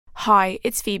Hi,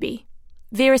 it's Phoebe.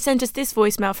 Vera sent us this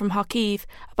voicemail from Kharkiv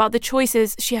about the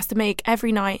choices she has to make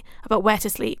every night about where to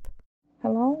sleep.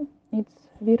 Hello, it's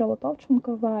Vera,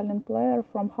 violin player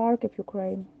from Kharkiv,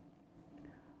 Ukraine.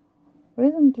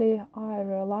 Recently, I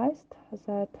realized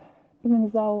that even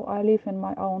though I live in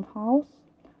my own house,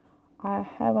 I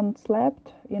haven't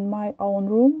slept in my own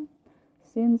room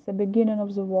since the beginning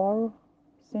of the war,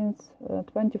 since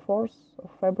 24th of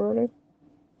February.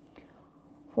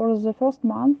 For the first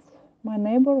month, my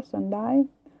neighbors and I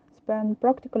spent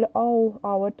practically all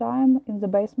our time in the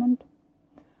basement,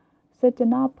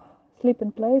 setting up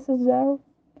sleeping places there,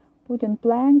 putting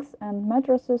planks and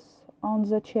mattresses on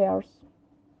the chairs.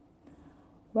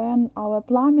 When our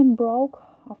plumbing broke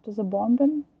after the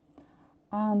bombing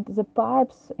and the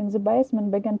pipes in the basement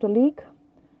began to leak,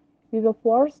 we were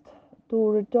forced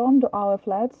to return to our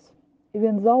flats,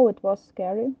 even though it was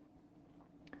scary.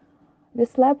 We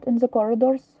slept in the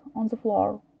corridors on the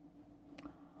floor.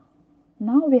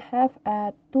 Now we have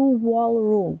a two-wall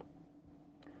rule.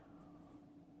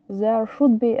 There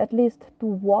should be at least two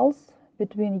walls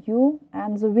between you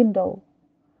and the window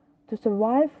to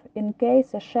survive in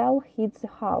case a shell hits the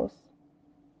house.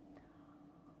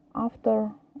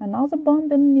 After another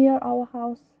bombing near our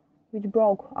house, which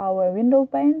broke our window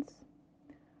panes,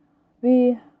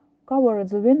 we covered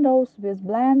the windows with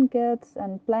blankets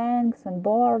and planks and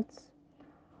boards.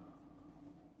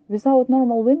 Without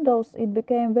normal windows, it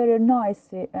became very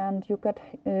noisy, and you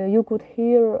could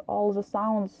hear all the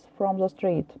sounds from the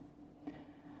street.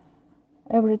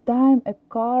 Every time a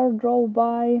car drove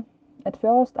by, at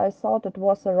first I thought it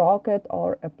was a rocket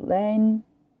or a plane.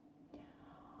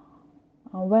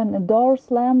 When a door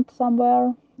slammed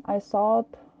somewhere, I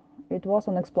thought it was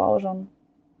an explosion.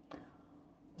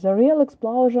 The real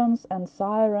explosions and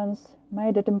sirens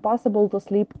made it impossible to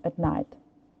sleep at night.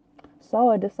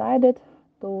 So I decided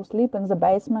to sleep in the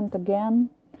basement again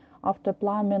after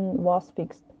plumbing was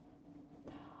fixed.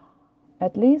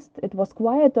 At least it was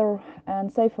quieter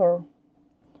and safer.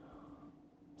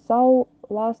 So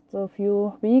last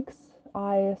few weeks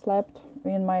I slept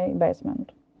in my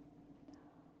basement.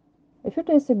 A few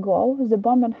days ago, the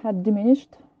bombing had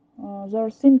diminished.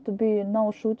 There seemed to be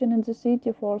no shooting in the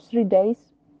city for 3 days,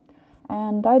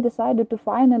 and I decided to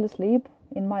finally sleep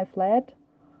in my flat,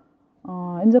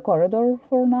 in the corridor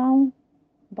for now.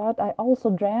 But I also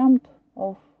dreamt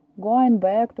of going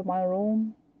back to my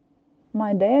room.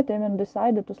 My dad even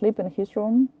decided to sleep in his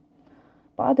room,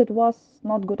 but it was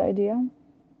not a good idea.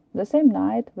 The same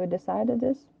night we decided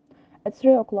this, at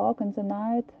 3 o'clock in the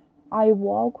night, I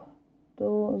woke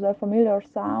to the familiar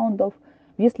sound of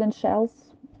whistling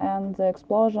shells and the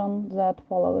explosion that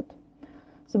followed.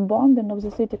 The bombing of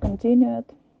the city continued.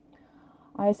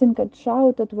 I think I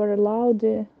shouted very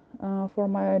loudly for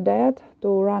my dad to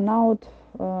run out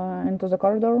into the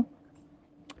corridor.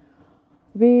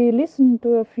 We listened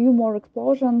to a few more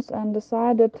explosions and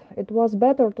decided it was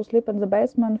better to sleep in the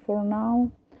basement for now,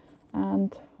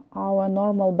 and our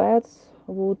normal beds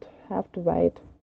would have to wait.